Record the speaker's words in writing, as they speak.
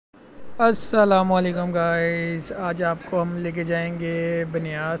अस्सलामुअलैकुम गाइस, आज आपको हम लेके जाएंगे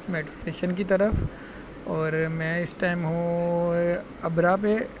बनियास मेट्रो स्टेशन की तरफ। और मैं इस टाइम हूँ अबरा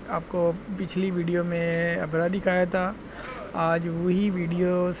पे। आपको पिछली वीडियो में अबरा दिखाया था, आज वही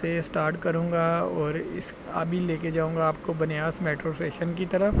वीडियो से स्टार्ट करूँगा और इस अभी लेके जाऊँगा आपको बनियास मेट्रो स्टेशन की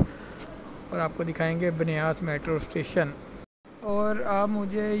तरफ और आपको दिखाएंगे बनियास मेट्रो स्टेशन। और आप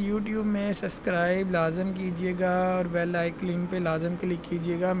मुझे YouTube में सब्सक्राइब लाजम कीजिएगा और बेल आइकन पे लाजम क्लिक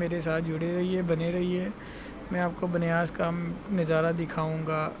कीजिएगा। मेरे साथ जुड़े रहिए, बने रहिए। मैं आपको बनियास का नज़ारा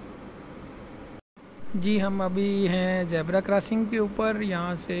दिखाऊंगा। जी, हम अभी हैं ज़ेब्रा क्रॉसिंग के ऊपर।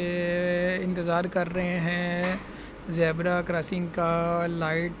 यहाँ से इंतज़ार कर रहे हैं ज़ेब्रा क्रॉसिंग का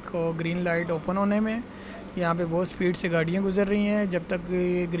लाइट को, ग्रीन लाइट ओपन होने में। यहाँ पे बहुत स्पीड से गाड़ियाँ गुज़र रही हैं। जब तक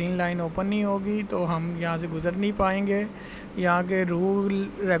ग्रीन लाइन ओपन नहीं होगी तो हम यहाँ से गुज़र नहीं पाएंगे। यहाँ के रूल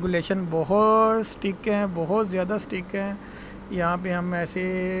रेगुलेशन बहुत स्ट्रिक्ट हैं, बहुत ज़्यादा स्ट्रिक्ट हैं। यहाँ पे हम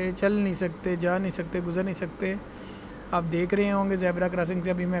ऐसे चल नहीं सकते, जा नहीं सकते, गुज़र नहीं सकते। आप देख रहे होंगे ज़ेब्रा क्रॉसिंग से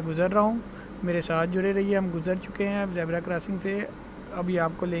अभी मैं गुज़र रहा हूँ। मेरे साथ जुड़े रहिए। हम गुज़र चुके हैं अब ज़ेब्रा क्रॉसिंग से। अभी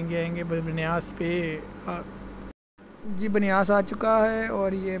आपको लेंगे आएंगे बनियास पे। जी, बनियास आ चुका है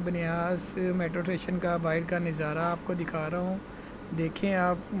और ये बनियास मेट्रो स्टेशन का बाहर का नज़ारा आपको दिखा रहा हूँ। देखें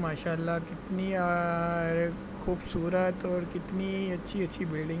आप, माशाल्लाह कितनी खूबसूरत और कितनी अच्छी अच्छी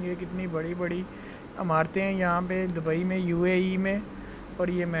बिल्डिंगें, कितनी बड़ी बड़ी इमारतें हैं यहाँ पे दुबई में, UAE में। और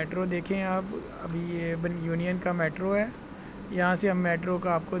ये मेट्रो देखें आप, अभी ये यूनियन का मेट्रो है। यहाँ से हम मेट्रो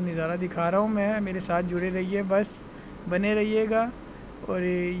का आपको नज़ारा दिखा रहा हूँ मैं। मेरे साथ जुड़े रहिए, बस बने रहिएगा। और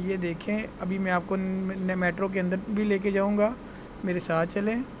ये देखें, अभी मैं आपको मेट्रो के अंदर भी लेके जाऊंगा, मेरे साथ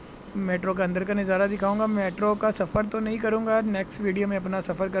चलें। मेट्रो का अंदर का नज़ारा दिखाऊंगा। मेट्रो का सफ़र तो नहीं करूंगा, नेक्स्ट वीडियो में अपना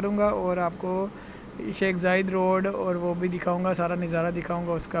सफ़र करूंगा और आपको शेख ज़ायद रोड और वो भी दिखाऊंगा, सारा नज़ारा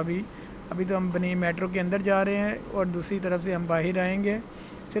दिखाऊंगा उसका भी। अभी तो हम बनी मेट्रो के अंदर जा रहे हैं और दूसरी तरफ से हम बाहर आएँगे।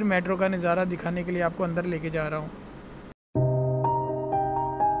 सिर्फ मेट्रो का नज़ारा दिखाने के लिए आपको अंदर लेके जा रहा हूँ।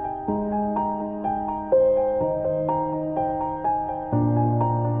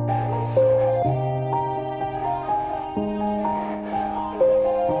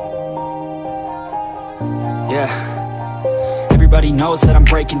 Yeah, everybody knows that I'm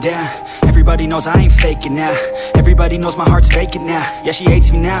breaking down. Everybody knows I ain't faking now. Everybody knows my heart's vacant now. Yeah, she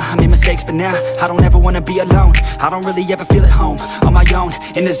hates me now, I made mistakes but now I don't ever wanna be alone. I don't really ever feel at home. On my own,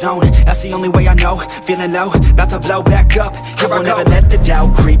 in the zone, that's the only way I know. Feeling low, about to blow back up. Here I won't ever let the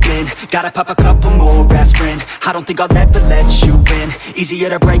doubt creep in. Gotta pop a couple more aspirin. I don't think I'll ever let you in. Easier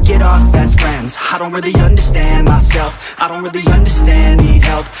to break it off best friends. I don't really understand myself. I don't really understand, need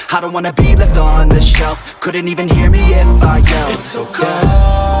help. I don't wanna be left on the shelf. Couldn't even hear me if I yelled. It's so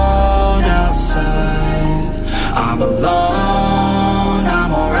cold outside, I'm alone,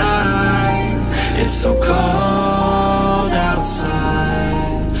 I'm alright. It's so cold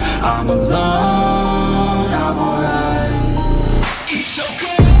outside, I'm alone, I'm alright. It's so cold.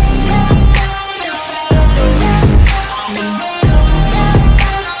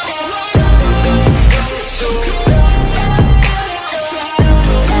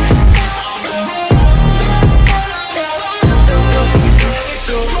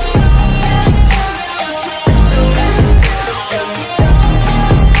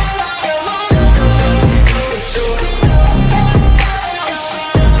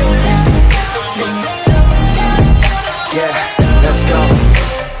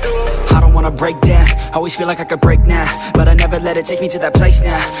 Break down, always feel like I could break now, but I never let it take me to that place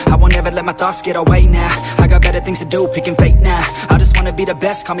now. I won't ever let my thoughts get away now. I got better things to do, picking fate now. I just wanna be the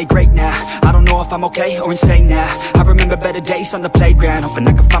best, call me great now. I don't know if I'm okay or insane now. I remember better days on the playground, hoping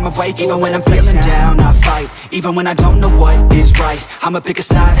I can find my way. Even when I'm feeling down, I fight. Even when I don't know what is right, I'ma pick a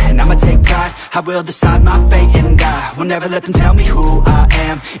side and I'ma take pride. I will decide my fate and I will never let them tell me who I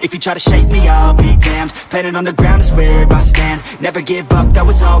am. If you try to shake me, I'll be damned. Planet on the ground is where I stand. Never give up, that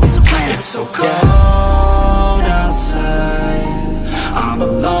was always the plan. It's so cold outside, I'm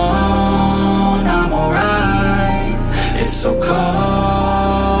alone, I'm alright. It's so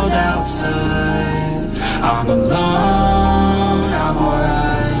cold outside, I'm alone, I'm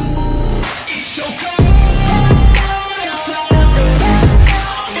alright. It's so cold.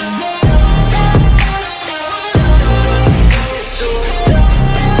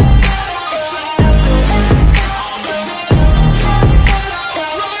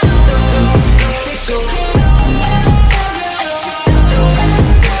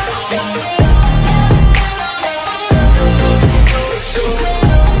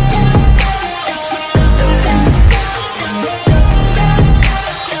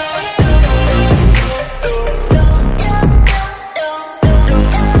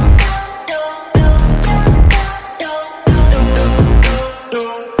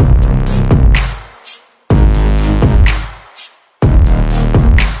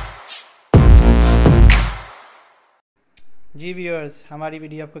 Ji viewers, हमारी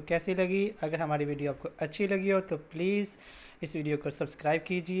video आपको कैसी लगी? अगर हमारी video आपको अच्छी लगी हो तो प्लीज़ इस वीडियो को सब्सक्राइब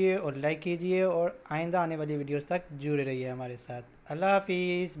कीजिए और लाइक कीजिए, और आइंदा आने वाली वीडियोस तक जुड़े रहिए हमारे साथ। अल्लाह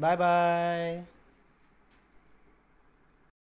हाफिज़, बाय बाय।